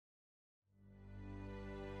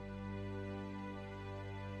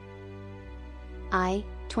I,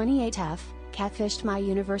 28F, catfished my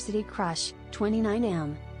university crush,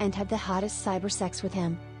 29M, and had the hottest cyber sex with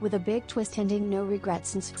him, with a big twist ending no regrets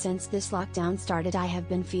since this lockdown started. I have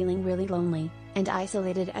been feeling really lonely, and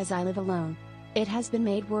isolated as I live alone. It has been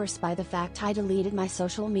made worse by the fact I deleted my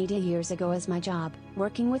social media years ago as my job,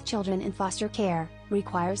 working with children in foster care,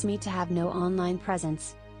 requires me to have no online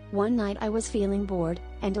presence. One night I was feeling bored,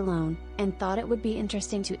 and alone, and thought it would be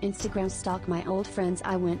interesting to Instagram stalk my old friends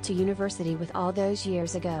I went to university with all those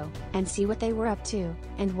years ago, and see what they were up to,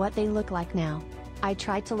 and what they look like now. I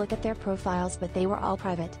tried to look at their profiles but they were all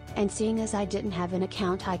private, and seeing as I didn't have an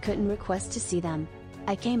account I couldn't request to see them.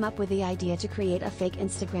 I came up with the idea to create a fake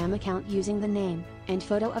Instagram account using the name and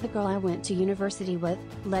photo of a girl I went to university with,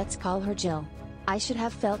 let's call her Jill. I should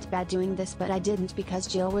have felt bad doing this but I didn't because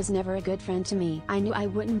Jill was never a good friend to me. I knew I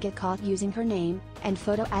wouldn't get caught using her name and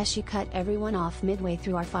photo as she cut everyone off midway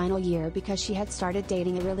through our final year because she had started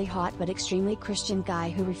dating a really hot but extremely Christian guy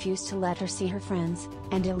who refused to let her see her friends,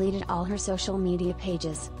 and deleted all her social media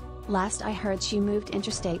pages. Last I heard she moved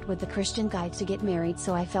interstate with the Christian guy to get married,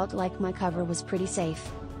 so I felt like my cover was pretty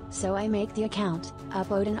safe. So I make the account,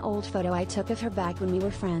 upload an old photo I took of her back when we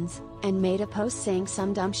were friends, and made a post saying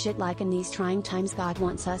some dumb shit like in these trying times God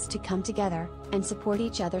wants us to come together, and support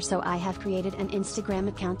each other. So I have created an Instagram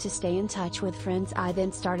account to stay in touch with friends. I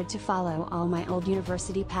then started to follow all my old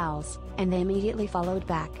university pals, and they immediately followed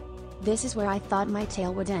back. This is where I thought my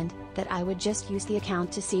tale would end, that I would just use the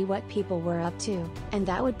account to see what people were up to, and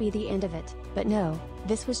that would be the end of it, but no,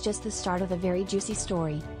 this was just the start of a very juicy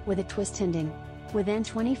story, with a twist ending. Within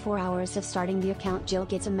 24 hours of starting the account, Jill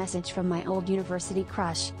gets a message from my old university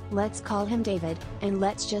crush, let's call him David, and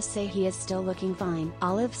let's just say he is still looking fine.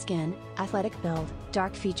 Olive skin, athletic build,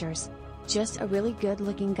 dark features. Just a really good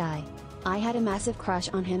looking guy. I had a massive crush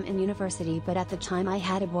on him in university, but at the time I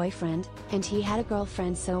had a boyfriend, and he had a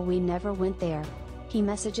girlfriend, so we never went there. He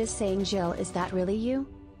messages saying, Jill, is that really you?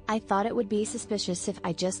 I thought it would be suspicious if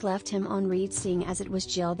I just left him on read, seeing as it was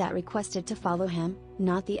Jill that requested to follow him,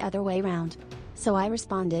 not the other way round. So I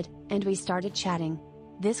responded, and we started chatting.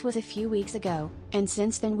 This was a few weeks ago, and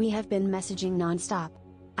since then we have been messaging non-stop.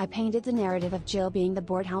 I painted the narrative of Jill being the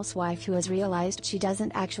bored housewife who has realized she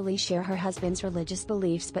doesn't actually share her husband's religious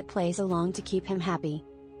beliefs but plays along to keep him happy.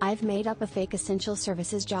 I've made up a fake essential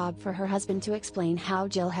services job for her husband to explain how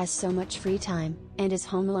Jill has so much free time, and is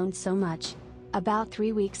home alone so much. About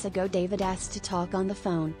 3 weeks ago David asked to talk on the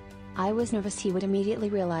phone. I was nervous he would immediately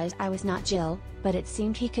realize I was not Jill, but it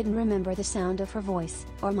seemed he couldn't remember the sound of her voice,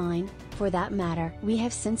 or mine, for that matter. We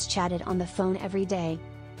have since chatted on the phone every day.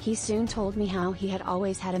 He soon told me how he had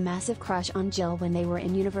always had a massive crush on Jill when they were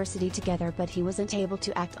in university together, but he wasn't able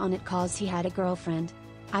to act on it cause he had a girlfriend.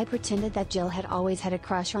 I pretended that Jill had always had a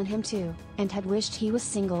crush on him too, and had wished he was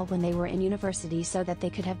single when they were in university so that they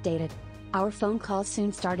could have dated. Our phone calls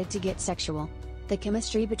soon started to get sexual. The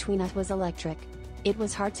chemistry between us was electric. It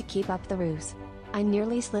was hard to keep up the ruse. I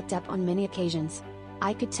nearly slipped up on many occasions.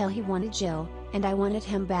 I could tell he wanted Jill, and I wanted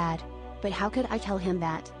him bad. But how could I tell him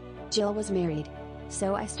that? Jill was married.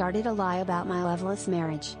 So I started a lie about my loveless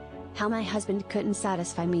marriage. How my husband couldn't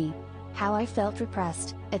satisfy me. How I felt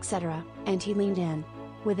repressed, etc., and he leaned in.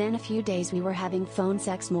 Within a few days we were having phone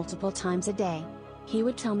sex multiple times a day. He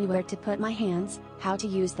would tell me where to put my hands, how to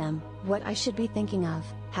use them, what I should be thinking of,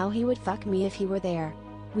 how he would fuck me if he were there.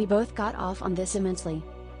 We both got off on this immensely.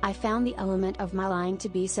 I found the element of my lying to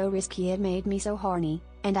be so risky, it made me so horny,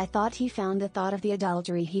 and I thought he found the thought of the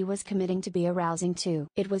adultery he was committing to be arousing too.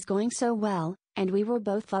 It was going so well, and we were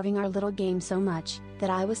both loving our little game so much, that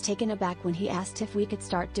I was taken aback when he asked if we could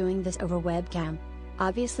start doing this over webcam.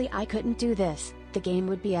 Obviously I couldn't do this, the game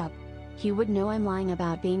would be up. He would know I'm lying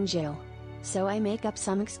about being Jill. So I make up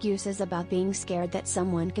some excuses about being scared that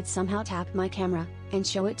someone could somehow tap my camera, and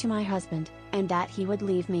show it to my husband, and that he would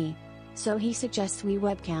leave me. So he suggests we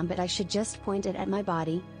webcam, but I should just point it at my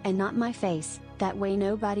body, and not my face, that way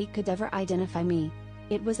nobody could ever identify me.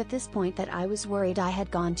 It was at this point that I was worried I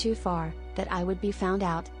had gone too far, that I would be found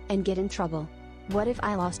out, and get in trouble. What if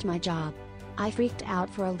I lost my job? I freaked out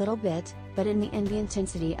for a little bit, but in the end the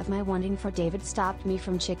intensity of my wanting for David stopped me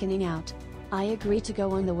from chickening out. I agreed to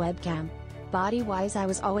go on the webcam. Body-wise I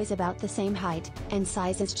was always about the same height, and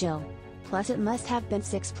size as Jill. Plus it must have been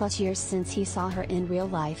 6+ years since he saw her in real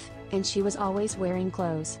life, and she was always wearing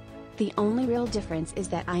clothes. The only real difference is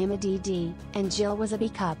that I am a DD, and Jill was a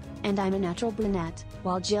B-cup, and I'm a natural brunette,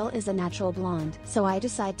 while Jill is a natural blonde. So I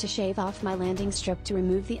decide to shave off my landing strip to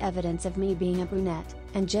remove the evidence of me being a brunette,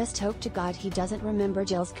 and just hope to God he doesn't remember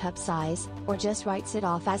Jill's cup size, or just writes it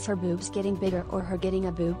off as her boobs getting bigger or her getting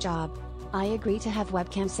a boob job. I agree to have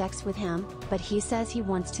webcam sex with him, but he says he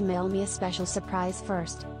wants to mail me a special surprise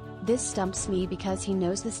first. This stumps me because he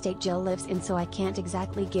knows the state Jill lives in, so I can't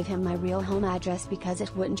exactly give him my real home address because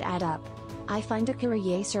it wouldn't add up. I find a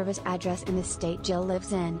courier service address in the state Jill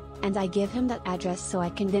lives in, and I give him that address so I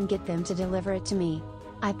can then get them to deliver it to me.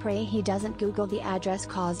 I pray he doesn't Google the address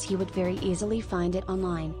cause he would very easily find it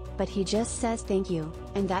online, but he just says thank you,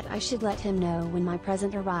 and that I should let him know when my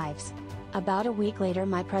present arrives. About a week later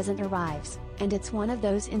my present arrives, and it's one of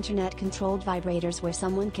those internet-controlled vibrators where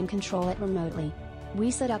someone can control it remotely.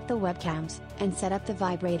 We set up the webcams, and set up the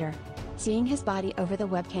vibrator. Seeing his body over the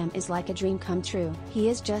webcam is like a dream come true. He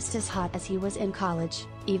is just as hot as he was in college,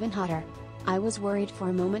 even hotter. I was worried for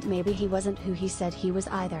a moment maybe he wasn't who he said he was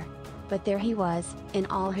either. But there he was, in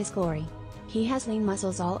all his glory. He has lean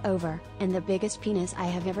muscles all over, and the biggest penis I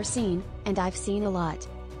have ever seen, and I've seen a lot.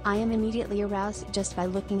 I am immediately aroused just by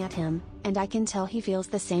looking at him, and I can tell he feels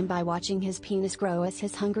the same by watching his penis grow as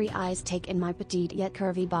his hungry eyes take in my petite yet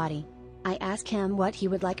curvy body. I ask him what he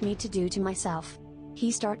would like me to do to myself.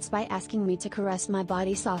 He starts by asking me to caress my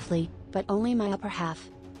body softly, but only my upper half.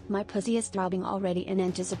 My pussy is throbbing already in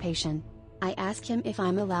anticipation. I ask him if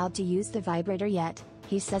I'm allowed to use the vibrator yet.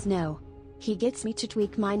 He says no. He gets me to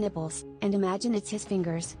tweak my nipples, and imagine it's his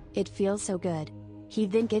fingers, it feels so good. He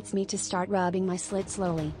then gets me to start rubbing my slit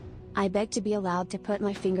slowly. I beg to be allowed to put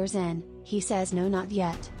my fingers in, he says no, not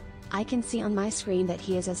yet. I can see on my screen that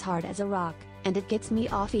he is as hard as a rock, and it gets me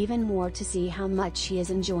off even more to see how much he is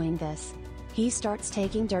enjoying this. He starts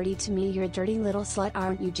taking dirty to me. You're a dirty little slut,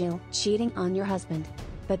 aren't you, Jill, cheating on your husband?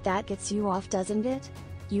 But that gets you off, doesn't it?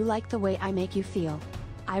 You like the way I make you feel.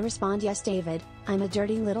 I respond, yes David, I'm a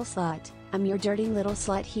dirty little slut, I'm your dirty little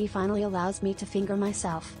slut. He finally allows me to finger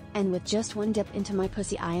myself, and with just one dip into my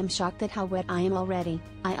pussy I am shocked at how wet I am already.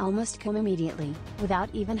 I almost come immediately, without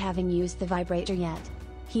even having used the vibrator yet.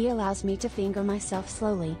 He allows me to finger myself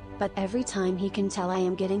slowly, but every time he can tell I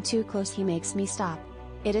am getting too close he makes me stop.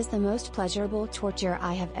 It is the most pleasurable torture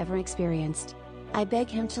I have ever experienced. I beg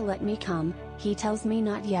him to let me come, he tells me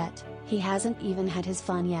not yet, he hasn't even had his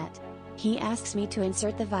fun yet. He asks me to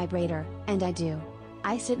insert the vibrator, and I do.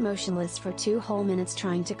 I sit motionless for 2 whole minutes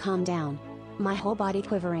trying to calm down. My whole body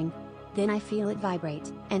quivering. Then I feel it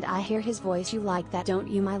vibrate, and I hear his voice, you like that don't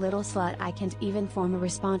you, my little slut? I can't even form a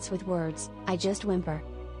response with words, I just whimper.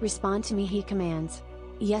 Respond to me, he commands.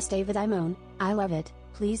 Yes David, I moan, I love it,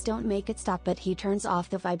 please don't make it stop. But he turns off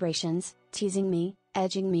the vibrations, teasing me,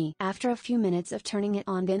 edging me. After a few minutes of turning it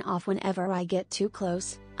on then off whenever I get too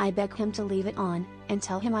close, I beg him to leave it on, and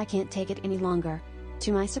tell him I can't take it any longer.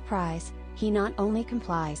 To my surprise, he not only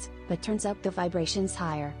complies, but turns up the vibrations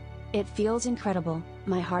higher. It feels incredible,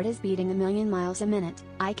 my heart is beating a million miles a minute.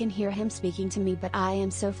 I can hear him speaking to me, but I am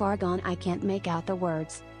so far gone I can't make out the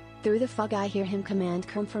words. Through the fog I hear him command,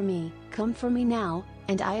 come for me now,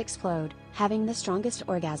 and I explode, having the strongest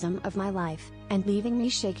orgasm of my life, and leaving me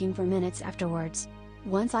shaking for minutes afterwards.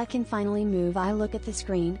 Once I can finally move I look at the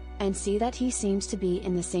screen, and see that he seems to be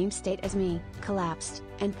in the same state as me, collapsed,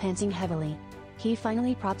 and panting heavily. He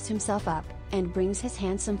finally props himself up, and brings his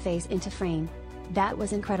handsome face into frame. That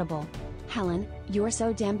was incredible. Helen, you're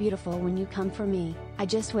so damn beautiful when you come for me, I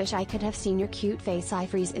just wish I could have seen your cute face. I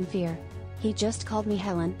freeze in fear. He just called me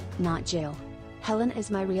Helen, not Jill. Helen is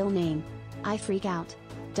my real name. I freak out.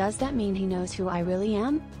 Does that mean he knows who I really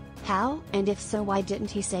am? How? And if so, why didn't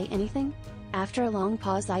he say anything? After a long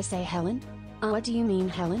pause I say, Helen? What do you mean,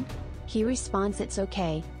 Helen? He responds, it's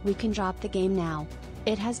okay, we can drop the game now.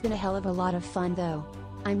 It has been a hell of a lot of fun though.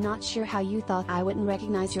 I'm not sure how you thought I wouldn't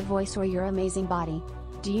recognize your voice or your amazing body.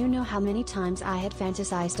 Do you know how many times I had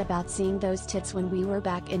fantasized about seeing those tits when we were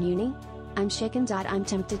back in uni? I'm shaken. I'm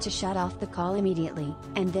tempted to shut off the call immediately,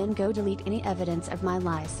 and then go delete any evidence of my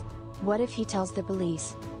lies. What if he tells the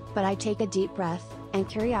police? But I take a deep breath, and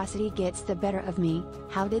curiosity gets the better of me.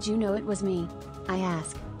 How did you know it was me? I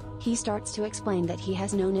ask. He starts to explain that he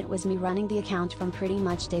has known it was me running the account from pretty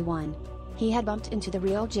much day one. He had bumped into the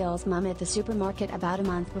real Jill's mom at the supermarket about a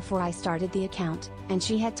month before I started the account, and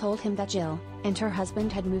she had told him that Jill and her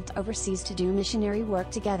husband had moved overseas to do missionary work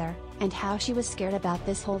together, and how she was scared about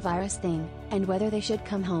this whole virus thing, and whether they should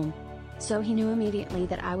come home. So he knew immediately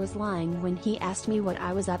that I was lying when he asked me what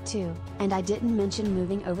I was up to, and I didn't mention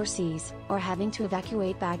moving overseas, or having to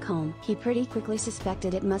evacuate back home. He pretty quickly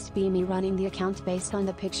suspected it must be me running the account based on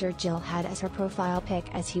the picture Jill had as her profile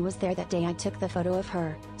pic, as he was there that day I took the photo of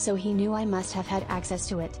her, so he knew I must have had access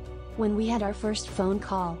to it. When we had our first phone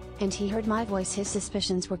call, and he heard my voice, his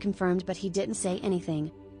suspicions were confirmed, but he didn't say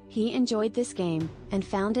anything. He enjoyed this game, and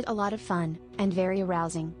found it a lot of fun, and very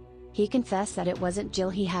arousing. He confessed that it wasn't Jill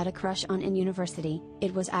he had a crush on in university,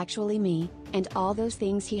 it was actually me, and all those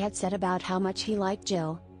things he had said about how much he liked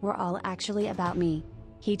Jill, were all actually about me.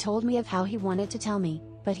 He told me of how he wanted to tell me,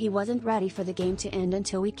 but he wasn't ready for the game to end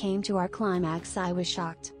until we came to our climax. I was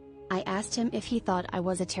shocked. I asked him if he thought I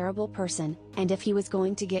was a terrible person, and if he was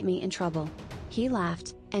going to get me in trouble. He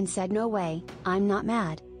laughed, and said, "No way, I'm not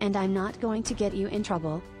mad, and I'm not going to get you in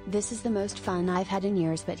trouble, this is the most fun I've had in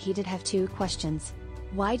years." But he did have two questions.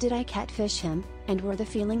 Why did I catfish him, and were the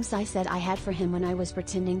feelings I said I had for him when I was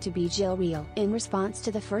pretending to be Jill real? In response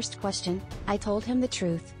to the first question, I told him the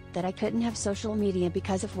truth, that I couldn't have social media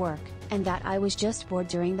because of work, and that I was just bored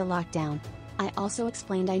during the lockdown. I also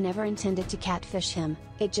explained I never intended to catfish him,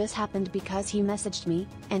 it just happened because he messaged me,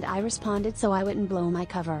 and I responded so I wouldn't blow my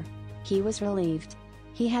cover. He was relieved.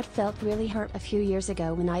 He had felt really hurt a few years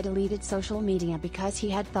ago when I deleted social media because he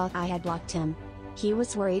had thought I had blocked him. He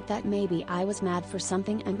was worried that maybe I was mad for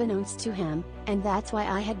something unbeknownst to him, and that's why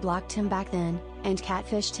I had blocked him back then, and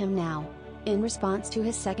catfished him now. In response to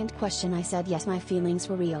his second question, I said yes, my feelings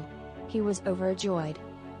were real. He was overjoyed.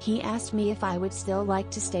 He asked me if I would still like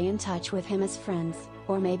to stay in touch with him as friends,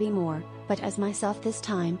 or maybe more, but as myself this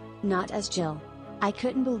time, not as Jill. I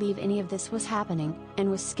couldn't believe any of this was happening, and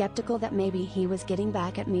was skeptical that maybe he was getting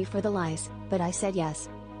back at me for the lies, but I said yes.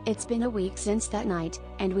 It's been a week since that night,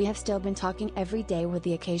 and we have still been talking every day with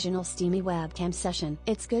the occasional steamy webcam session.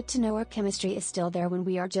 It's good to know our chemistry is still there when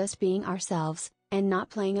we are just being ourselves, and not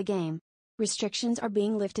playing a game. Restrictions are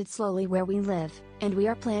being lifted slowly where we live, and we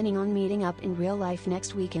are planning on meeting up in real life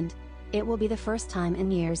next weekend. It will be the first time in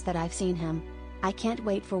years that I've seen him. I can't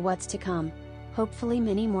wait for what's to come. Hopefully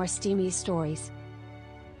many more steamy stories.